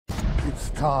It's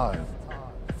time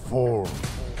for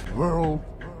World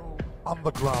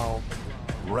Underground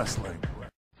Wrestling.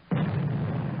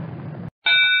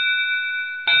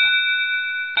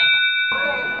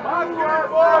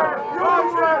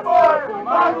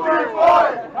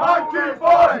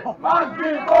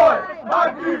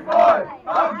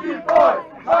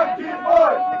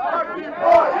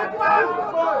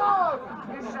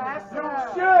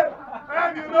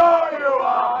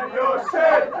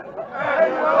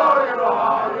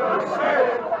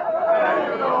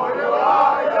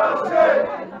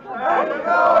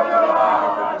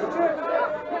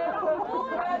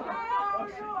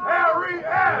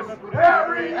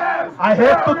 I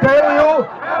have to tell you,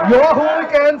 your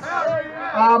hooligans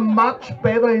are much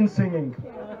better in singing.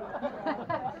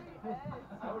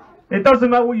 It doesn't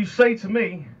matter what you say to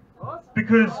me,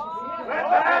 because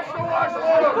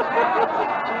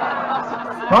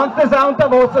Kannst das auch unter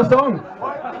Wasser sagen?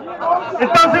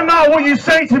 it doesn't matter what you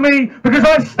say to me, because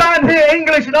I stand here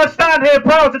English and I stand here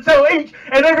proud to tell each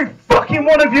and every fucking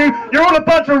one of you, you're all a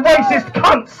bunch of racist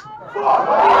cunts.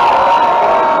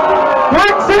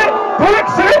 Brexit!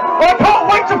 Brexit! I can't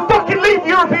wait to fucking leave the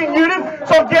European Union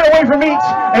so I get away from each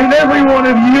and every one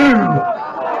of you.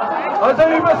 Also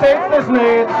übersetzt es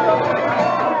nicht.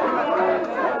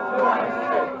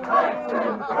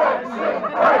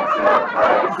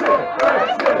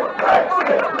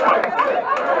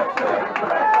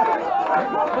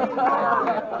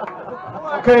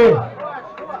 Okay.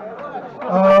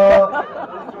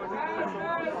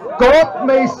 God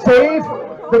may save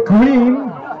the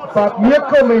queen, but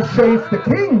Mirko may shave the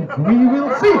king. We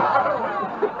will see.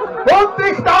 Und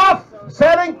ich darf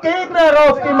seinen Gegner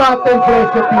auf die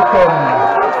Mattenfläche bitten.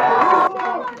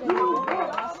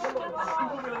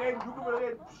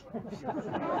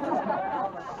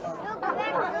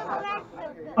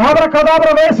 Abracadabra,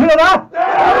 wer ist wieder da?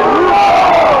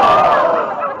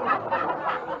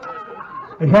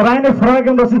 Ich habe eine Frage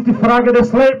und das ist die Frage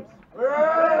des Lebens.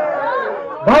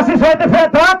 Was ist heute für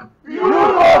ein Tag?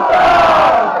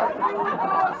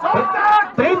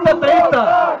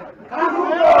 Dritter.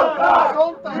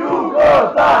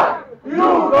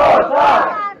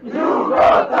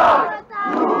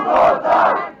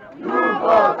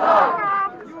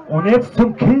 Und jetzt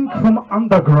zum King vom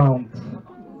Underground.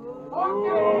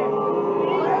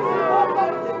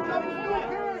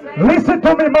 Listen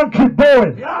to me, monkey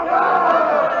boy.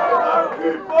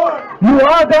 You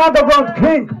are the underground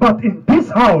king, but in this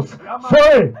house,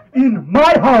 sorry, in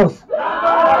my house,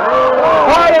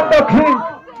 I am the king.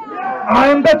 I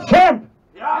am the champ.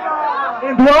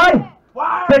 And why?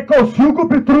 Because Hugo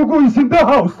Petrugo is in the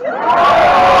house.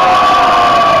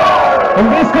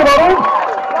 Und wisst ihr warum?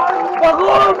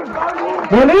 Warum?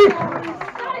 Weil ich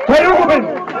der Hugo bin.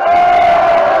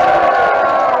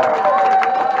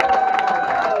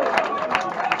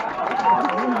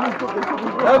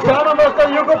 Ja, schauen wir mal, was der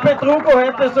Hugo Petrugo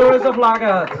heute so alles auf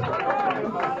Lager hat.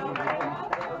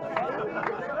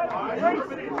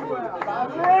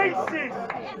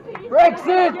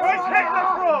 Brexit! Where's Hitler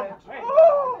from?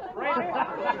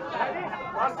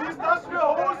 Was ist das für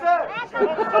Hose?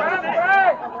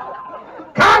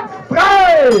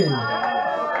 Kampffrei!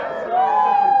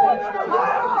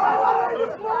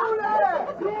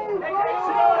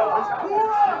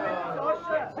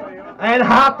 Ein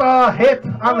harter Head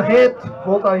an Head,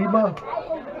 wo da immer.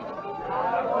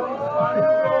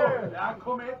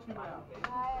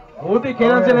 Rudi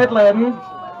können Sie nicht leiden.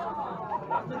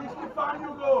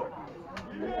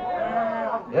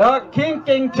 Ja, King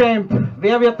gegen Champ.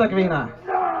 Wer wird der Gewinner?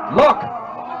 Lock!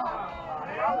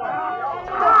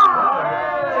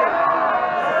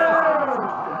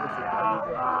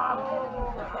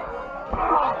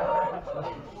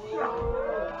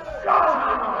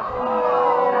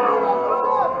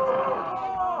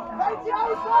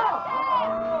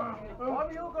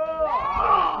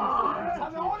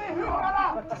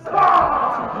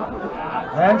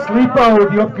 Ein Sleeper,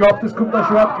 ich hab geglaubt, das kommt ein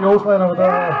Short Clothesline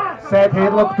oder Side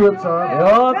Headlock tut's auch.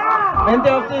 Ja, wenn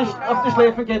der auf die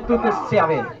Schläfen geht, tut es sehr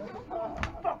weh.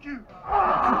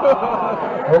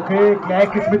 Okay,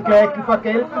 Gleiches mit Gleichen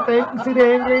vergelten, denken Sie die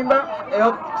Engländer? Er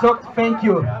hat gesagt, thank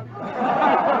you.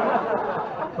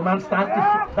 Du meinst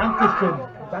Dankeschön.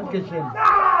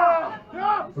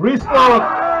 Wristlock,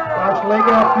 ein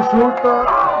Schläger auf die Schulter.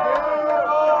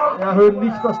 Erhöhen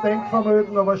nicht das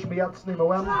Denkvermögen, aber Schmerzen im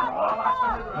Arm.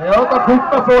 Ja, da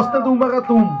kommt man fast nicht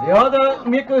dumm. Ja, der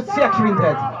Mirko ist sehr geschwind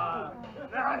heute.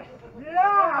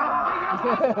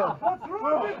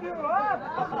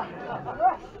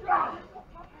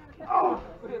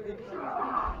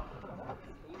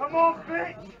 Come on,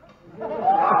 bitch!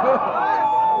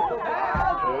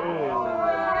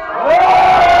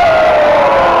 Oh!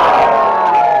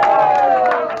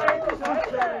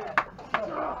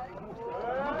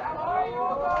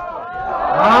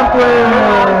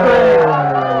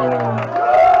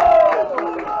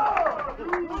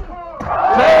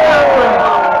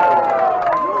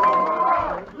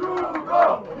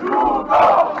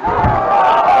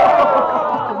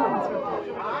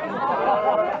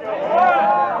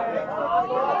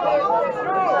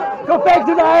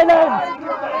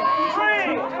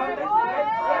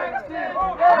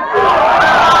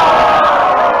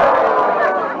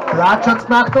 Ratschert's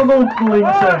nach und unten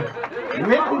links.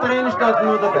 Mittendrin steht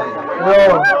nur dabei.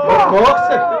 Ja, was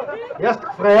machst du? Erst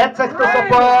freut sich, dass ein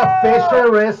paar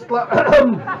fesche Wrestler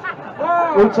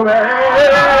und so weiter.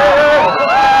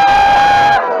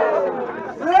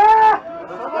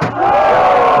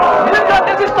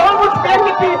 Das ist Dortmunds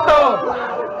Sperrgebiet da!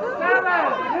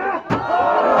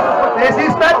 Das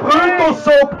ist der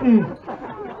Brüttelsocken!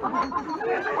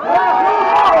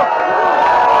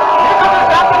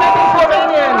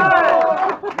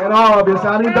 Genau, wir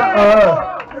sind in der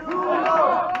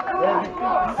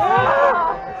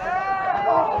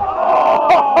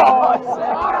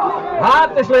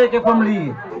Harte Schläge vom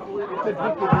Lee.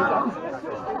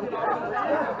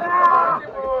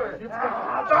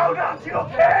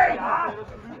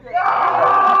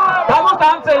 Da muss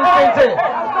anzählen, Spitze!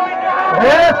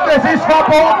 Es ist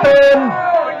verboten!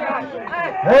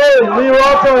 Hey, Lee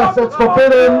Rogers, it's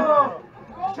forbidden!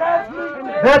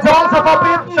 That's also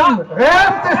forbidden!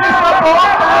 Ref, das ist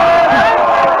verboten!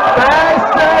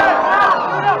 Beißen!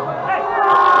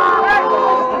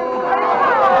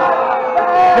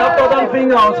 Ich hab da den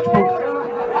Finger ausgespuckt.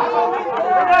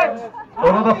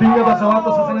 Oder der Finger, der so hat,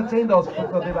 dass er seine Zähne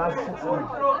ausgespuckt hat, ich weiß es jetzt nicht.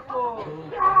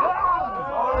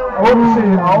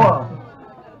 Upsi, aua!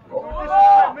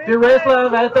 Die Wrestler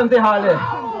erweitern die Halle.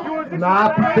 Na,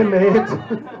 bitte nicht!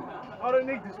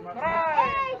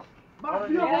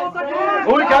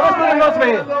 Oh, ich glaube, es tut ihm was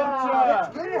weh.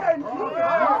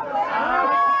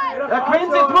 Der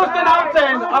Quincy, jetzt muss den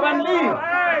anzählen, aber ein Lee.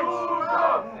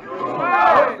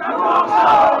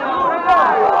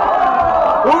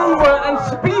 Ein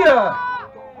Spear.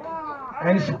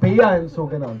 Ein Speer, ein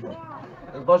sogenannter.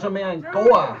 Das war schon mehr ein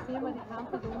Goa.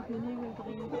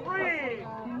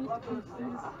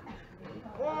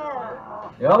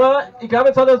 Ja, aber ich glaube,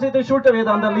 jetzt hat er sich die Schulter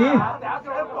wieder an der Lee.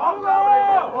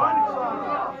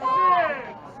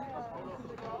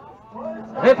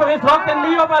 Referee fragt den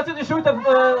Lee, ob er sich die Schulter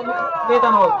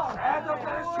wedern hat.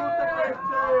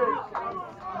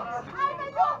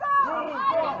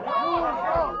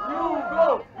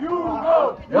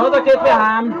 Ja, da geht wer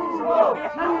heim.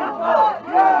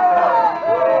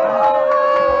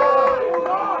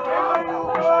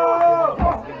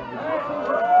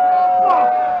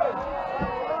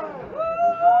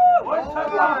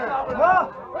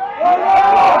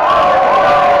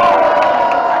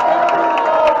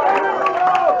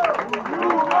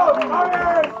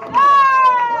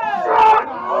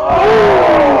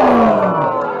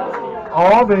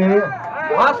 Weh.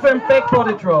 Was für ein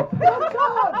Backbody Drop.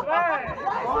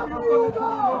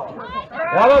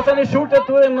 Ja, aber seine Schulter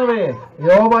tut ihm noch weh.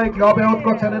 Ja, aber ich glaube, er hat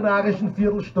gerade seinen arischen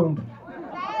Viertelstunde.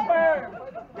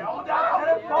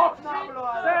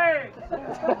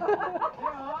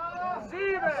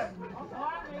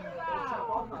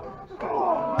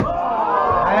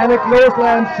 Eine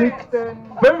Clothesline schickt den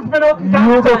 5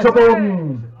 Minuten Judo zu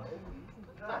Boden.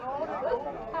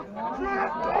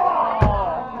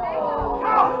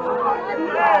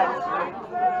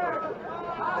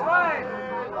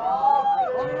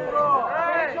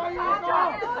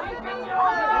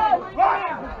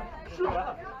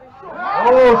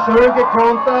 Oh, schön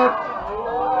gekontert.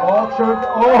 Auch schön.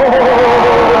 Oh!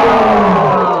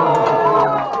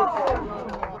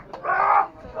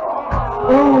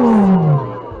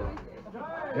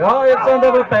 Ja, jetzt sind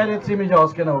aber beide ziemlich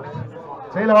ausgenockt.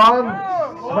 Zähl an.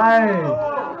 2,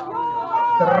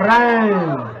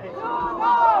 3,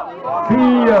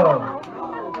 4,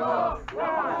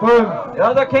 5.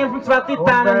 Ja, da kämpfen zwei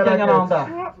Titanen gegeneinander.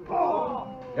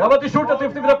 Ja, aber die Schulter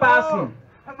dürfte wieder passen.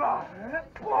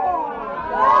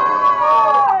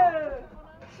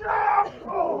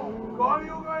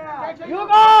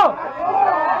 Hugo!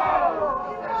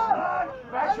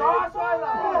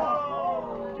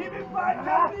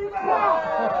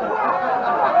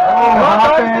 Oh, da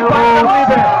ist die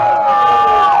Ballliebe.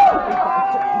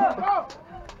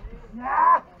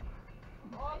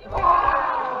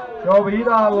 Schon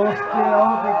wieder los die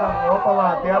auf. Hoppala,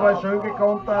 der war schön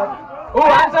gekontert. Oh,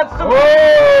 Einsatz zum Oh,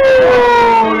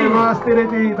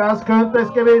 das könnte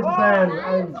es gewesen sein.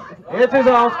 1, Jetzt ist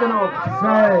er ausgenockt.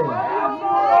 2,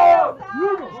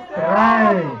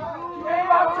 3,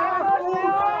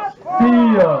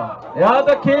 4, Ja,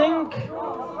 der King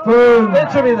 5,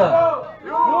 geht schon wieder.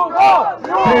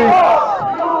 6,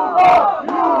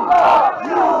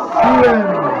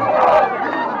 7,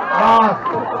 8.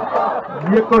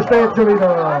 Mirko steht schon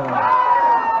wieder.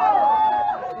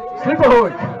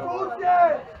 Slipperhook.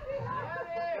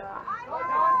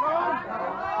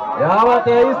 Ja, aber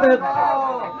der ist nicht.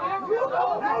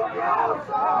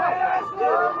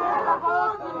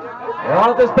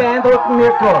 Ja, das beeindruckt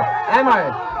Mirko.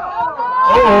 Einmal.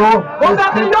 Oh, Und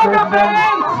dann die jungen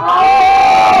Fans!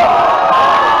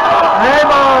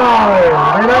 Einmal!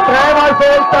 Wenn er dreimal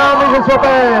fällt, dann ist es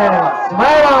vorbei!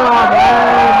 Zweimal!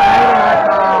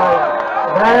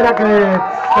 Nein, weiter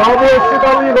geht's! Da muss sich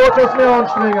dann die Rogers mehr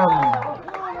anstrengen!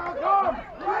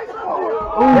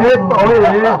 Oh je!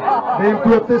 Wem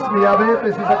tut das mehr weh? Das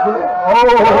ist ein gut...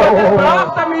 Das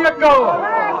braucht der Mirko!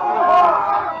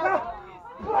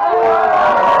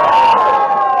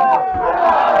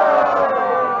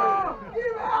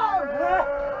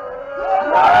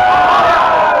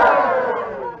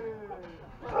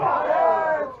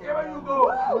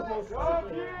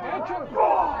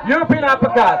 European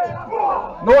Uppercut.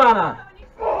 Noch einer.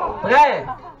 3.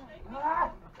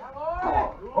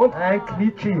 Und ein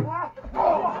Knitschi.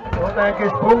 Und ein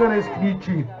gesprungenes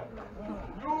Knitschi.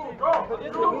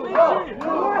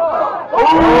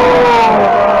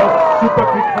 Super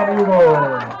Kick von Jugo.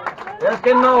 Er ist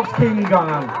genau aufs Kinn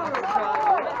gegangen.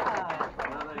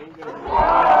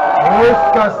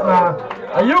 Röstgassner.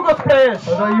 Ein Jugo-Splash.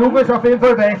 Also Jugo ist auf jeden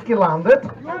Fall weich gelandet.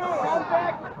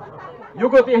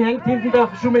 Jugo, die hängt hinten der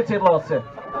Schummizettel raus. Sehr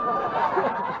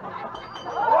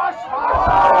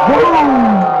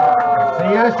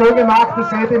schön gemacht,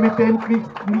 das hätte mit dem nicht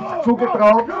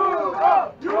zugetraut.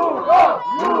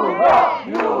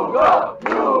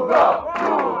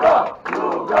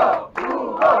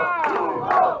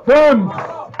 5,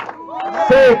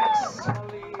 6,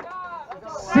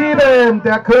 7,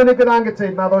 der König wird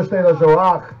angezählt, na da steht er schon,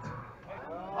 8.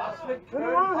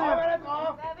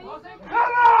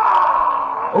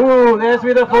 Der ist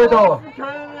wieder voll da.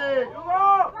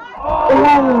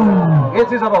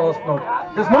 Jetzt ist aber ausgenockt.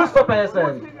 Das muss vorbei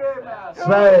sein.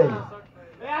 2,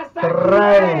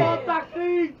 3,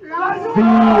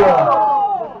 4,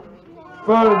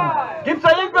 5, Gibt's da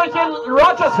irgendwelche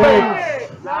Rogers-Fans?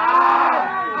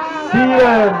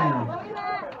 7,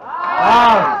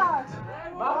 8,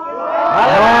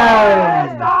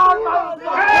 9,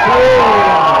 10.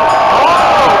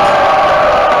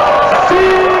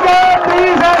 Sieger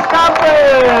dieses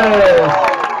Kampfes!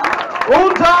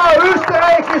 Unser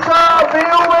österreichischer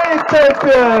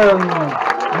WUW-Champion,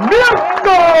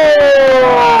 Mirko!